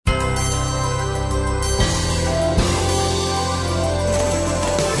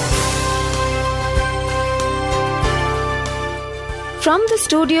From the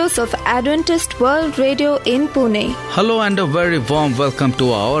studios of Adventist World Radio in Pune. Hello and a very warm welcome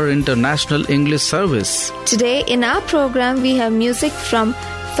to our International English Service. Today in our program we have music from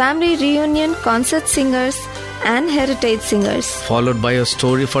Family Reunion Concert Singers and Heritage Singers. Followed by a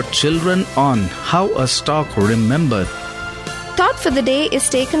story for children on How a Stock Remembered. Thought for the day is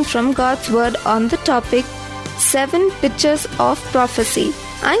taken from God's Word on the topic 7 Pictures of Prophecy.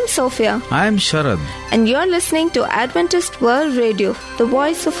 I'm Sophia. I'm Sharad. And you're listening to Adventist World Radio, the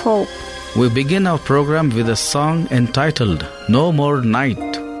voice of hope. We begin our program with a song entitled No More Night.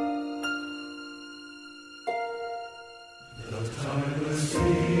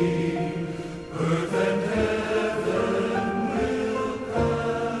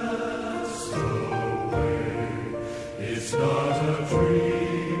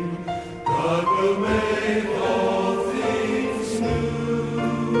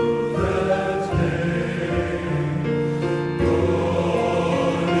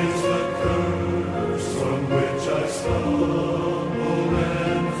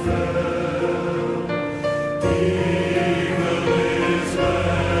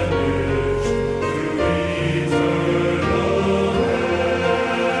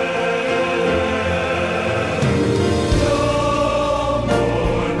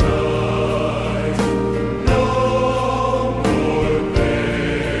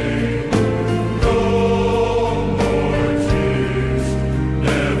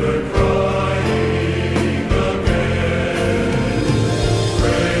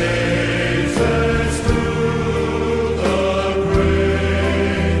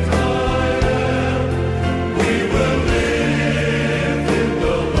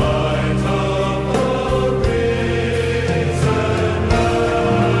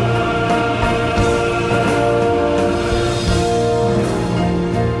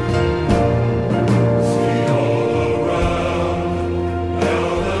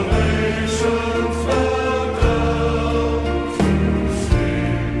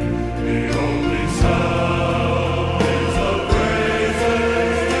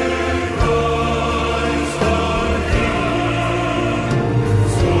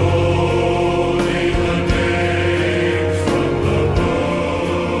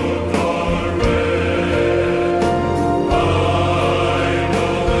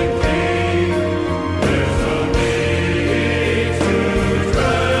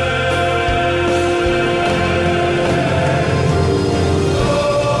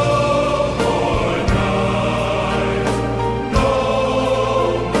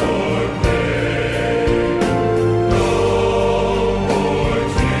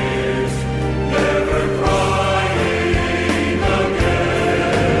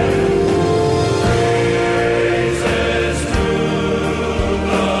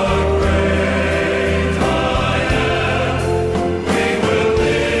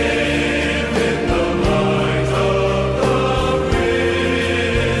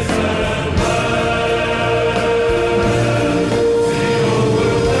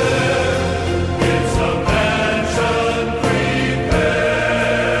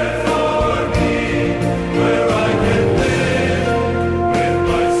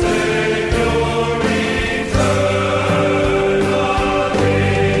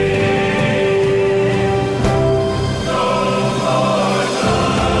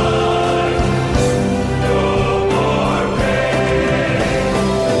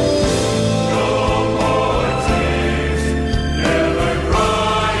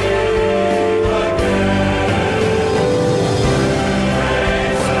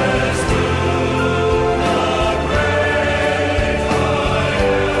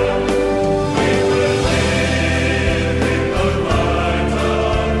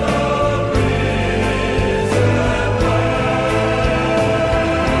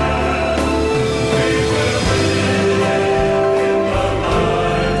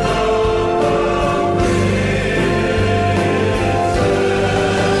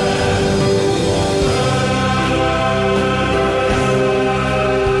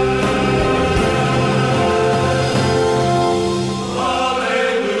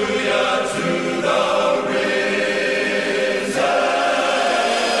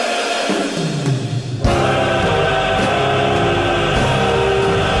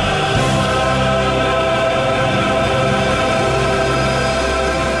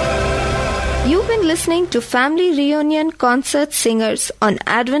 Listening to Family Reunion Concert Singers on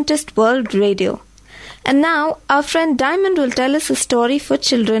Adventist World Radio. And now our friend Diamond will tell us a story for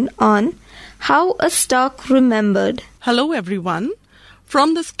children on How a Stock Remembered. Hello everyone.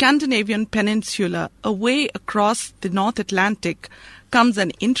 From the Scandinavian peninsula, away across the North Atlantic, comes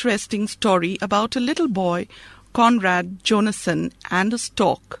an interesting story about a little boy Conrad, Jonason, and a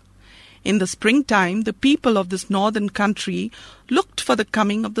stork. In the springtime, the people of this northern country looked for the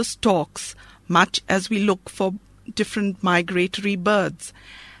coming of the storks, much as we look for different migratory birds,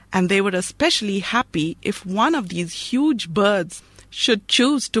 and they were especially happy if one of these huge birds should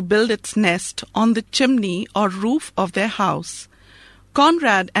choose to build its nest on the chimney or roof of their house.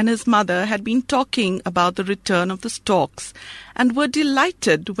 Conrad and his mother had been talking about the return of the storks and were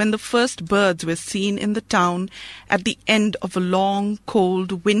delighted when the first birds were seen in the town at the end of a long,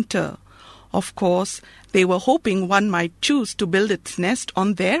 cold winter. Of course, they were hoping one might choose to build its nest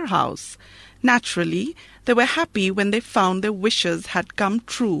on their house. Naturally, they were happy when they found their wishes had come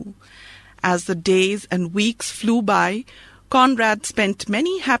true. As the days and weeks flew by, Conrad spent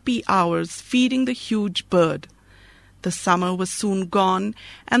many happy hours feeding the huge bird. The summer was soon gone,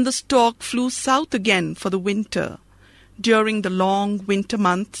 and the stork flew south again for the winter. During the long winter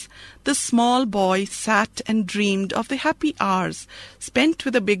months, the small boy sat and dreamed of the happy hours spent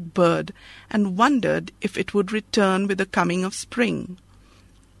with the big bird and wondered if it would return with the coming of spring.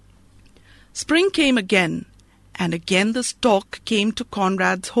 Spring came again, and again the stork came to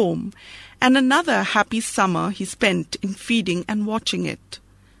Conrad's home, and another happy summer he spent in feeding and watching it.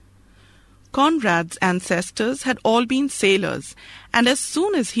 Conrad's ancestors had all been sailors, and as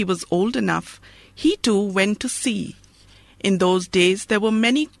soon as he was old enough, he too went to sea. In those days there were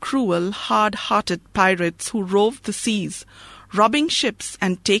many cruel, hard-hearted pirates who roved the seas, robbing ships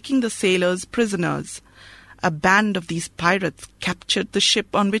and taking the sailors prisoners. A band of these pirates captured the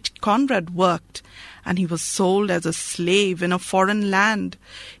ship on which Conrad worked, and he was sold as a slave in a foreign land.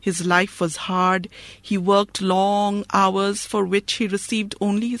 His life was hard. He worked long hours for which he received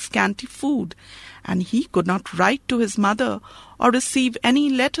only his scanty food, and he could not write to his mother or receive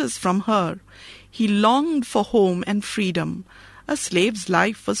any letters from her. He longed for home and freedom. A slave's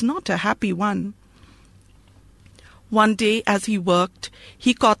life was not a happy one. One day as he worked,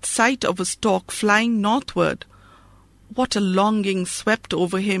 he caught sight of a stork flying northward. What a longing swept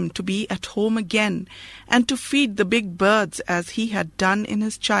over him to be at home again and to feed the big birds as he had done in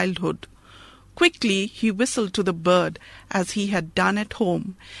his childhood. Quickly he whistled to the bird as he had done at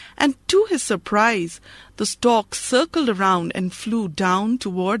home, and to his surprise the stork circled around and flew down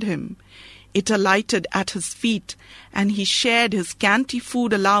toward him. It alighted at his feet, and he shared his scanty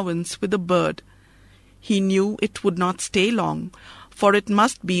food allowance with the bird. He knew it would not stay long, for it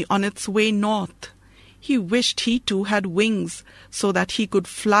must be on its way north. He wished he too had wings, so that he could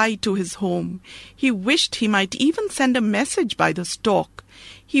fly to his home. He wished he might even send a message by the stork.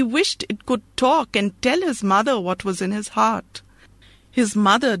 He wished it could talk and tell his mother what was in his heart. His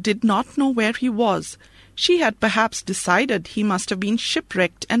mother did not know where he was. She had perhaps decided he must have been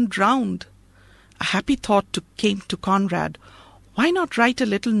shipwrecked and drowned. A happy thought came to Conrad. Why not write a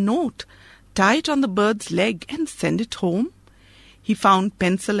little note, tie it on the bird's leg, and send it home? He found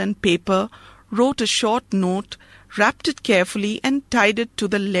pencil and paper, wrote a short note, wrapped it carefully, and tied it to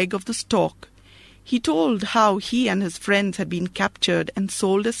the leg of the stork. He told how he and his friends had been captured and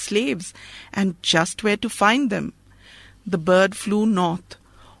sold as slaves, and just where to find them. The bird flew north.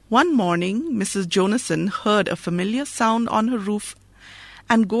 One morning, Mrs. Jonason heard a familiar sound on her roof,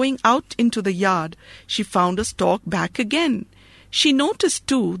 and going out into the yard, she found a stork back again. She noticed,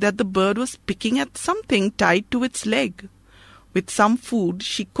 too, that the bird was picking at something tied to its leg. With some food,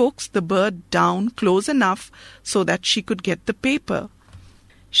 she coaxed the bird down close enough so that she could get the paper.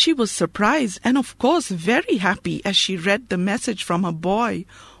 She was surprised and, of course, very happy as she read the message from her boy,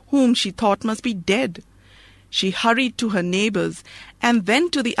 whom she thought must be dead. She hurried to her neighbors and then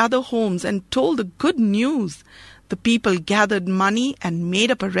to the other homes and told the good news. The people gathered money and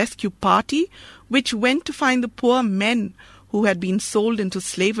made up a rescue party, which went to find the poor men who had been sold into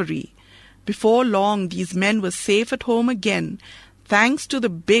slavery. Before long, these men were safe at home again, thanks to the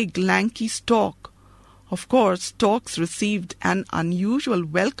big, lanky stork. Of course, storks received an unusual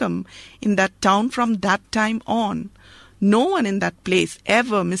welcome in that town from that time on. No one in that place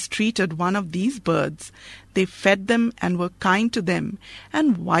ever mistreated one of these birds. They fed them and were kind to them,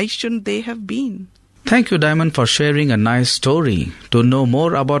 and why shouldn't they have been? Thank you, Diamond, for sharing a nice story. To know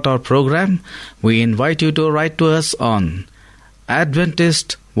more about our program, we invite you to write to us on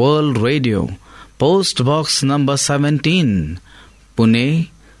Adventist World Radio, Post Box number 17, Pune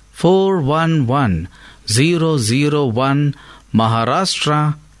 411001,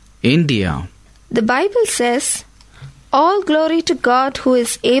 Maharashtra, India. The Bible says, "All glory to God who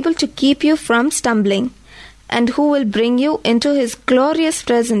is able to keep you from stumbling, and who will bring you into His glorious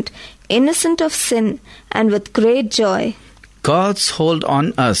presence, innocent of sin and with great joy." God's hold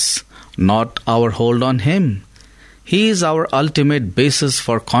on us, not our hold on Him. He is our ultimate basis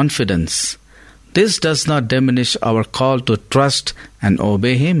for confidence. This does not diminish our call to trust and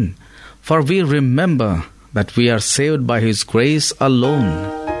obey Him, for we remember that we are saved by His grace alone.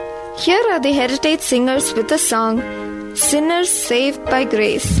 Here are the Heritage Singers with the song, Sinners Saved by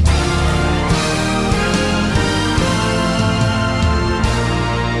Grace.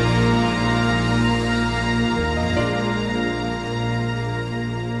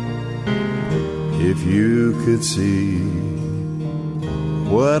 If you could see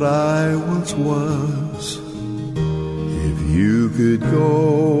what I once was, if you could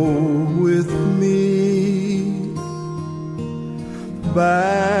go with me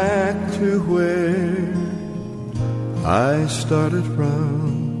back to where I started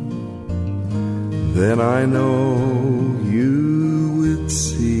from, then I know you would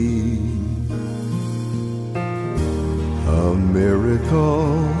see a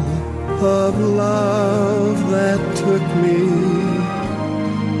miracle of love that took me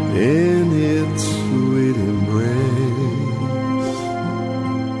in its sweet embrace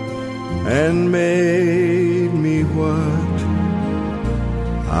and made me what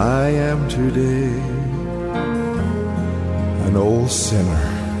I am today, an old sinner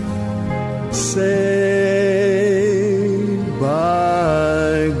saved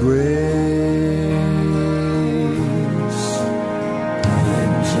by grace.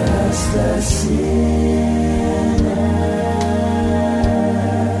 A sinner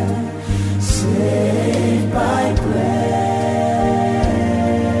saved by grace.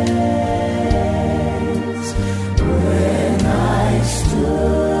 When I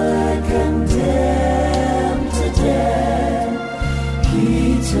stood condemned to death, He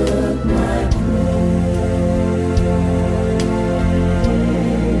took my place.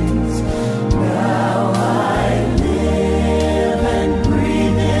 Now I live and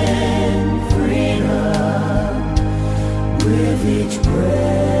breathe with each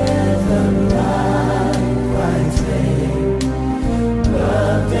breath of life I take,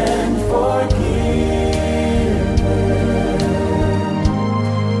 loved and forgiven,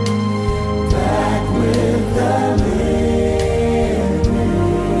 back with the living.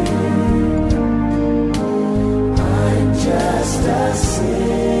 I'm just a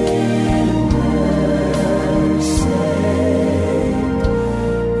sinner saved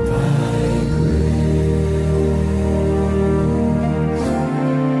by grace.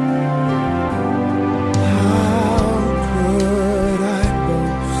 How could I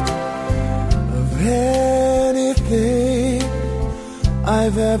boast of anything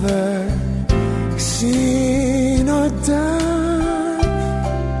I've ever seen or done?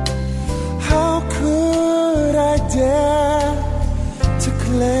 How could I dare to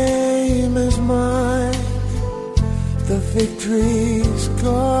claim as mine the victories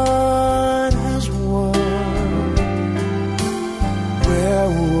God has won? Where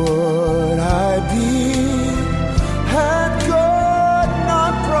would I be had God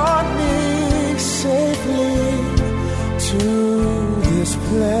not brought me safely to this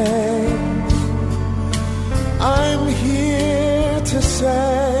place? I'm here to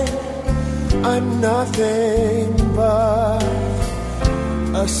say I'm nothing but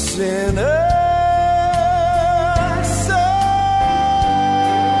a sinner saved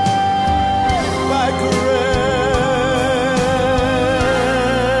by grace.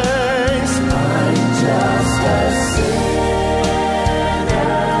 I'm just a sinner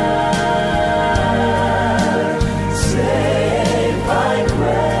saved by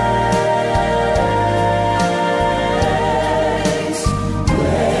grace.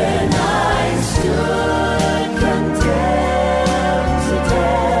 When I stood condemned to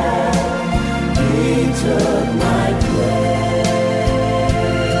death, He took my place.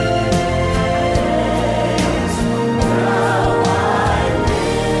 Now I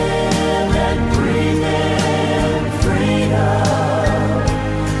live and breathe in freedom.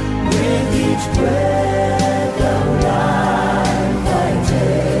 With each breath of life I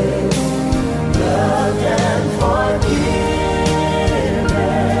take, loved and forgiven,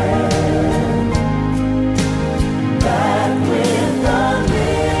 back with the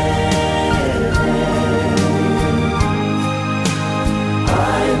living.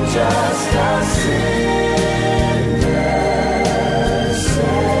 I'm just a sinner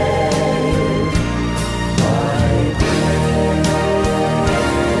saved by grace.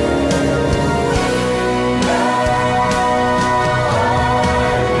 Now I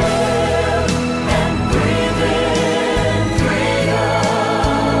live and breathe in freedom.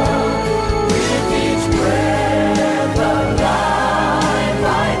 With each breath of life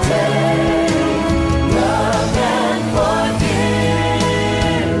I take, loved and forgiven,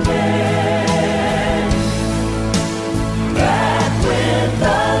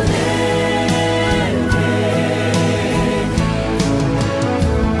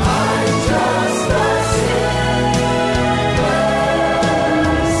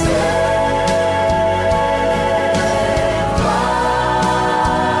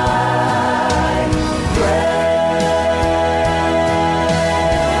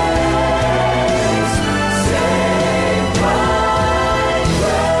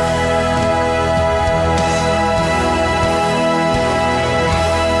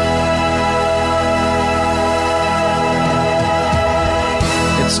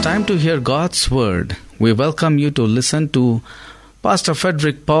 time to hear God's Word. We welcome you to listen to Pastor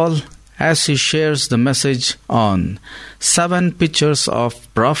Frederick Paul as he shares the message on 7 Pictures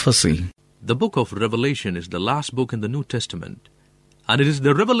of Prophecy. The book of Revelation is the last book in the New Testament, and it is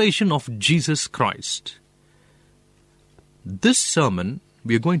the revelation of Jesus Christ. This sermon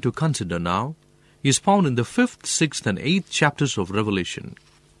we are going to consider now is found in the 5th, 6th, and 8th chapters of Revelation.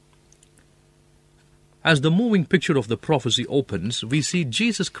 As the moving picture of the prophecy opens, we see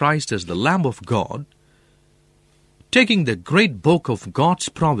Jesus Christ as the Lamb of God, taking the great book of God's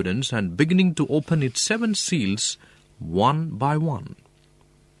providence and beginning to open its 7 seals one by one.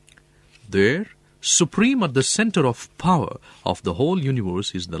 There, supreme at the center of power of the whole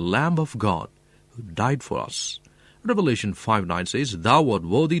universe, is the Lamb of God who died for us. Revelation 5:9 says, "Thou art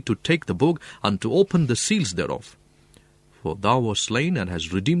worthy to take the book and to open the seals thereof. For thou wast slain and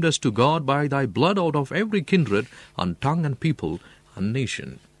hast redeemed us to God by thy blood out of every kindred and tongue and people and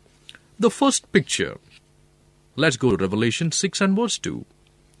nation." The first picture. Let's go to Revelation 6 and verse 2.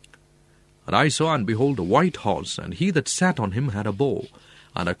 "And I saw, and behold, a white horse, and he that sat on him had a bow,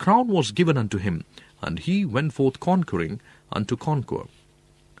 and a crown was given unto him, and he went forth conquering and to conquer."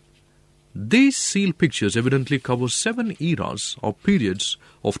 These seal pictures evidently cover 7 eras or periods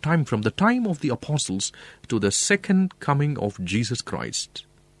of time from the time of the apostles to the second coming of Jesus Christ.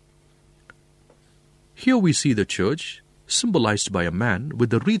 Here we see the church symbolized by a man with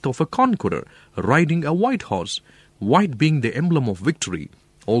the wreath of a conqueror riding a white horse, white being the emblem of victory,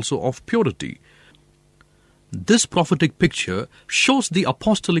 also of purity. This prophetic picture shows the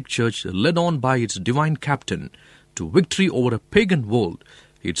apostolic church led on by its divine captain to victory over a pagan world,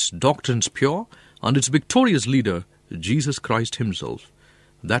 its doctrines pure, and its victorious leader, Jesus Christ himself.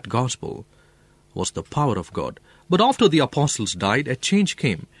 That gospel was the power of God. But after the apostles died, a change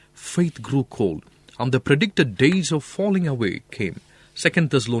came. Faith grew cold, and the predicted days of falling away came. 2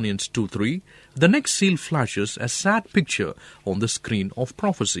 Thessalonians 2:3. The next seal flashes a sad picture on the screen of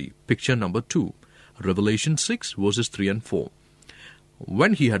prophecy. Picture number 2. Revelation 6, verses 3 and 4.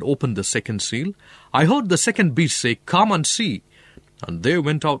 "When he had opened the second seal, I heard the second beast say, Come and see. And there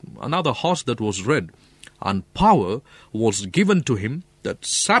went out another horse that was red, and power was given to him that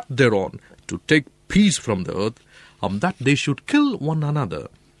sat thereon to take peace from the earth, and that they should kill one another.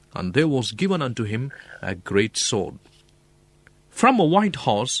 And there was given unto him a great sword." From a white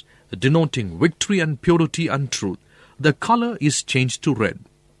horse, denoting victory and purity and truth, the color is changed to red.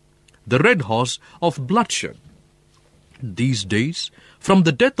 The red horse of bloodshed. These days, from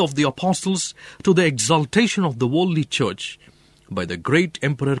the death of the apostles to the exaltation of the worldly church by the great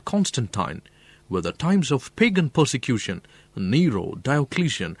Emperor Constantine, were the times of pagan persecution. Nero,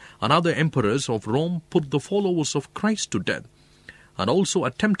 Diocletian, and other emperors of Rome put the followers of Christ to death, and also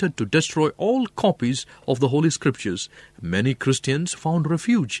attempted to destroy all copies of the Holy Scriptures. Many Christians found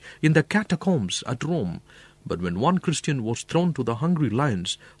refuge in the catacombs at Rome. But when one Christian was thrown to the hungry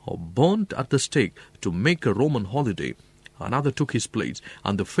lions or burnt at the stake to make a Roman holiday, another took his place,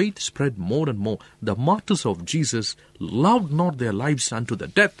 and the faith spread more and more. The martyrs of Jesus loved not their lives unto the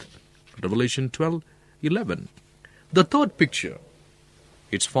death. Revelation 12:11. The third picture,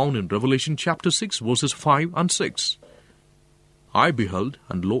 it's found in Revelation chapter 6, verses 5 and 6. "I beheld,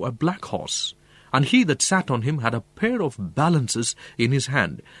 and lo, a black horse, and he that sat on him had a pair of balances in his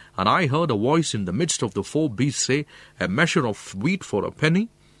hand. And I heard a voice in the midst of the 4 beasts say, A measure of wheat for a penny,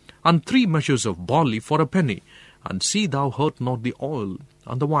 and 3 measures of barley for a penny. And see thou hurt not the oil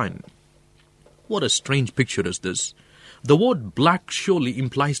and the wine." What a strange picture is this. The word black surely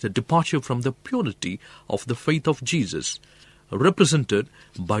implies the departure from the purity of the faith of Jesus, represented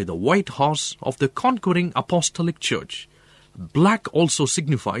by the white horse of the conquering apostolic church. Black also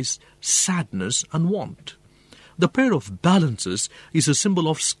signifies sadness and want. The pair of balances is a symbol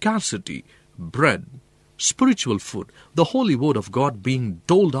of scarcity, bread, spiritual food, the holy word of God being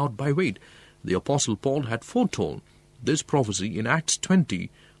doled out by weight. The Apostle Paul had foretold this prophecy in Acts 20,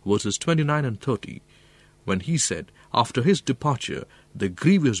 verses 29 and 30, when he said, after his departure, the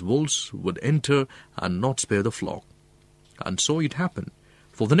grievous wolves would enter and not spare the flock. And so it happened.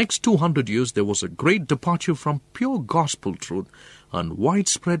 For the next 200 years, there was a great departure from pure gospel truth and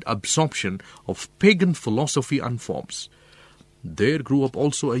widespread absorption of pagan philosophy and forms. There grew up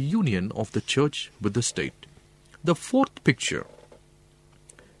also a union of the church with the state. The fourth picture,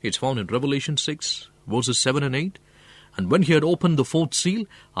 it's found in Revelation 6, verses 7 and 8. "And when he had opened the 4th seal,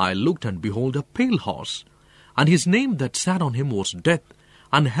 I looked, and behold, a pale horse. And his name that sat on him was Death,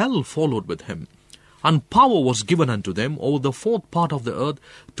 and hell followed with him. And power was given unto them over the 4th part of the earth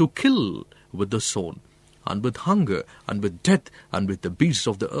to kill with the sword, and with hunger, and with death, and with the beasts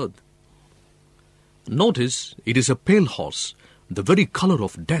of the earth." Notice, it is a pale horse, the very color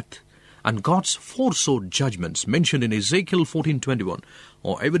of death, and God's four-sword judgments mentioned in Ezekiel 14:21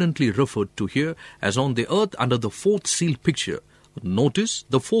 are evidently referred to here as on the earth under the fourth seal picture. Notice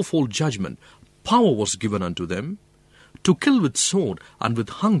the fourfold judgment. Power was given unto them to kill with sword, and with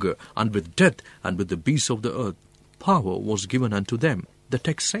hunger, and with death, and with the beasts of the earth. Power was given unto them, the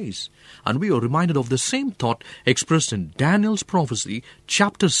text says. And we are reminded of the same thought expressed in Daniel's prophecy,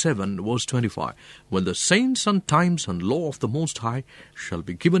 chapter 7, verse 25, when the saints and times and law of the Most High shall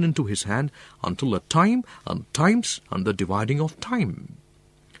be given into his hand until a time and times and the dividing of time.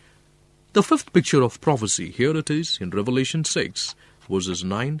 The fifth picture of prophecy, here it is in Revelation 6, verses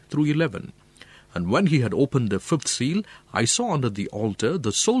 9 through 11. And when he had opened the fifth seal, I saw under the altar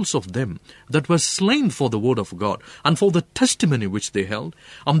the souls of them that were slain for the word of God, and for the testimony which they held.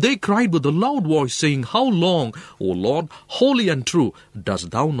 And they cried with a loud voice, saying, How long, O Lord, holy and true,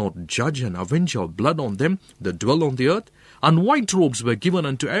 dost thou not judge and avenge our blood on them that dwell on the earth? And white robes were given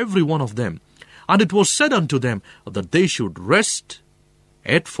unto every one of them. And it was said unto them that they should rest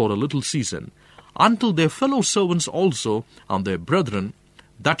yet for a little season, until their fellow servants also and their brethren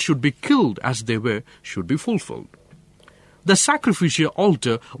that should be killed as they were should be fulfilled. The sacrificial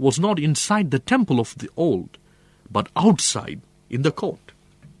altar was not inside the temple of the old, but outside in the court.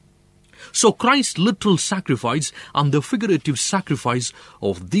 So Christ's literal sacrifice and the figurative sacrifice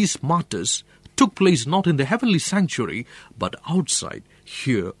of these martyrs took place not in the heavenly sanctuary, but outside,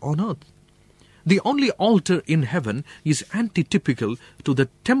 here on earth. The only altar in heaven is antitypical to the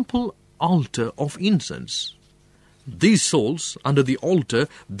temple altar of incense. These souls under the altar,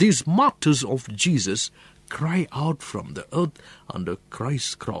 these martyrs of Jesus, cry out from the earth under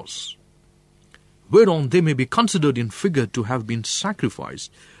Christ's cross, whereon they may be considered in figure to have been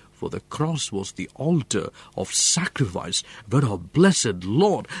sacrificed, for the cross was the altar of sacrifice, where our blessed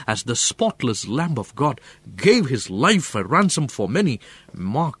Lord, as the spotless Lamb of God, gave his life a ransom for many.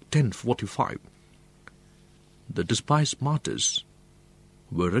 Mark 10:45. The despised martyrs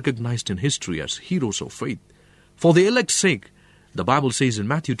were recognized in history as heroes of faith. For the elect's sake, the Bible says in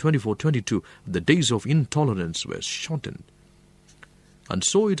Matthew 24:22, the days of intolerance were shortened. And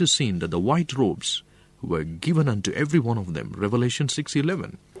so it is seen that the white robes were given unto every one of them. Revelation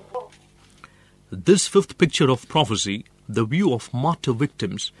 6:11. This fifth picture of prophecy, the view of martyr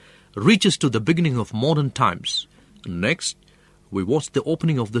victims, reaches to the beginning of modern times. Next, we watch the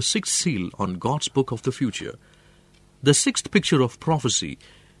opening of the sixth seal on God's book of the future. The sixth picture of prophecy,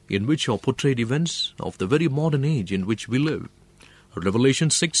 in which are portrayed events of the very modern age in which we live. Revelation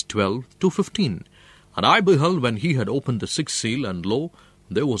 6:12-15. And I beheld when he had opened the sixth seal, and lo,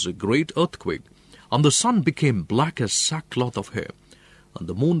 there was a great earthquake, and the sun became black as sackcloth of hair, and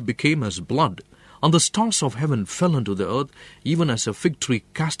the moon became as blood, and the stars of heaven fell unto the earth, even as a fig tree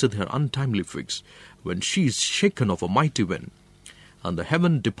casteth her untimely figs, when she is shaken of a mighty wind. And the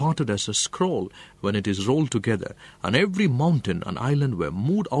heaven departed as a scroll when it is rolled together, and every mountain and island were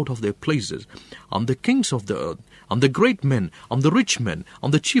moved out of their places, and the kings of the earth, and the great men, and the rich men,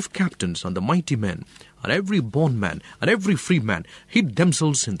 and the chief captains, and the mighty men, and every bondman, and every free man, hid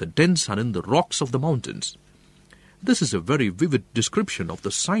themselves in the dens and in the rocks of the mountains. This is a very vivid description of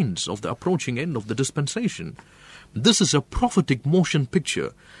the signs of the approaching end of the dispensation. This is a prophetic motion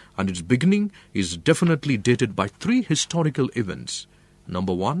picture, and its beginning is definitely dated by three historical events.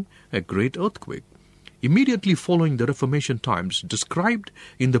 Number one, a great earthquake. Immediately following the Reformation times described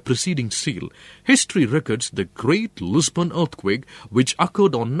in the preceding seal, history records the Great Lisbon earthquake, which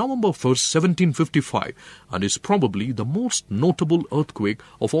occurred on November 1st, 1755, and is probably the most notable earthquake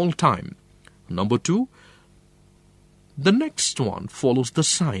of all time. Number two, the next one follows the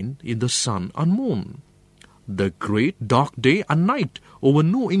sign in the sun and moon. The great dark day and night over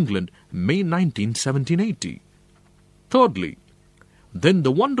New England, May 19, 1780. Thirdly, then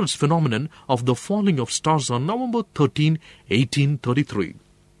the wondrous phenomenon of the falling of stars on November 13, 1833.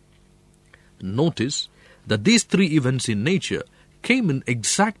 Notice that these three events in nature came in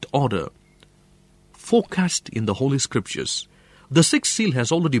exact order, forecast in the Holy Scriptures. The sixth seal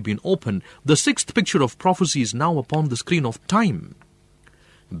has already been opened. The sixth picture of prophecy is now upon the screen of time,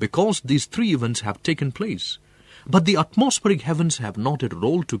 because these three events have taken place. But the atmospheric heavens have not yet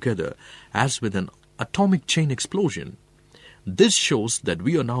rolled together as with an atomic chain explosion. This shows that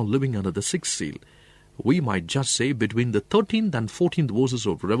we are now living under the sixth seal. We might just say between the 13th and 14th verses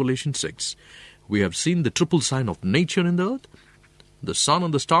of Revelation 6. We have seen the triple sign of nature in the earth, the sun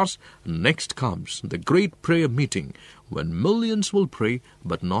and the stars. Next comes the great prayer meeting, when millions will pray,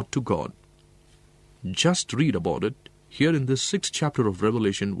 but not to God. Just read about it here in this 6th chapter of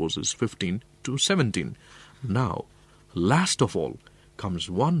Revelation, verses 15 to 17. Now, last of all, comes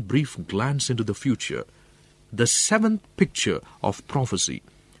one brief glance into the future. the seventh picture of prophecy.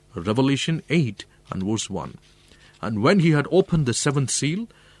 Revelation 8 and verse 1. And when he had opened the seventh seal,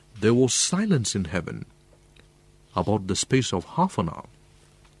 there was silence in heaven about the space of half an hour.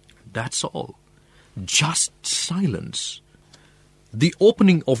 That's all. Just silence. The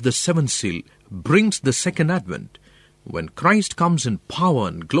opening of the seventh seal brings the second advent. When Christ comes in power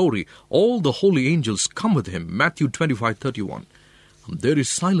and glory, all the holy angels come with him. Matthew 25:31. There is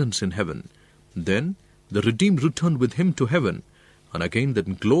silence in heaven. Then the redeemed return with him to heaven, and again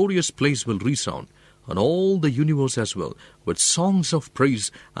that glorious place will resound, and all the universe as well, with songs of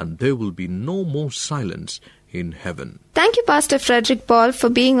praise, and there will be no more silence in heaven. Thank you, Pastor Frederick Paul, for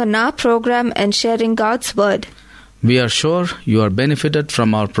being on our program and sharing God's Word. We are sure you are benefited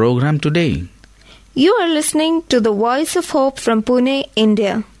from our program today. You are listening to the Voice of Hope from Pune,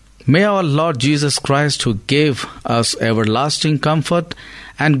 India. May our Lord Jesus Christ, who gave us everlasting comfort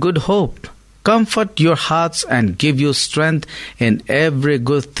and good hope, comfort your hearts and give you strength in every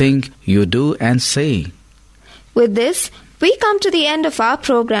good thing you do and say. With this, we come to the end of our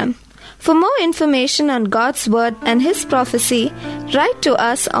program. For more information on God's Word and His prophecy, write to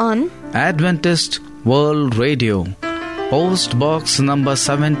us on Adventist World Radio, Post Box number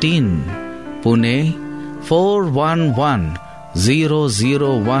 17, Pune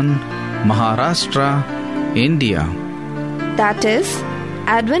 411001, Maharashtra, India. That is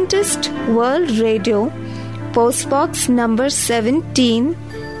Adventist World Radio, Post Box number 17,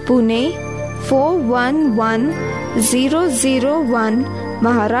 Pune 411001,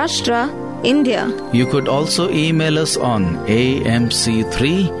 Maharashtra, India. You could also email us on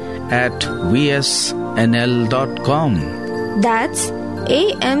amc3@vsnl.com. That's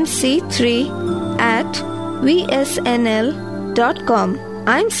amc3@vsnl.com.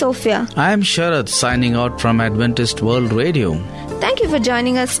 I'm Sophia. I'm Sharad, signing out from Adventist World Radio. Thank you for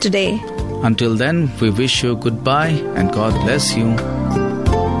joining us today. Until then, we wish you goodbye and God bless you.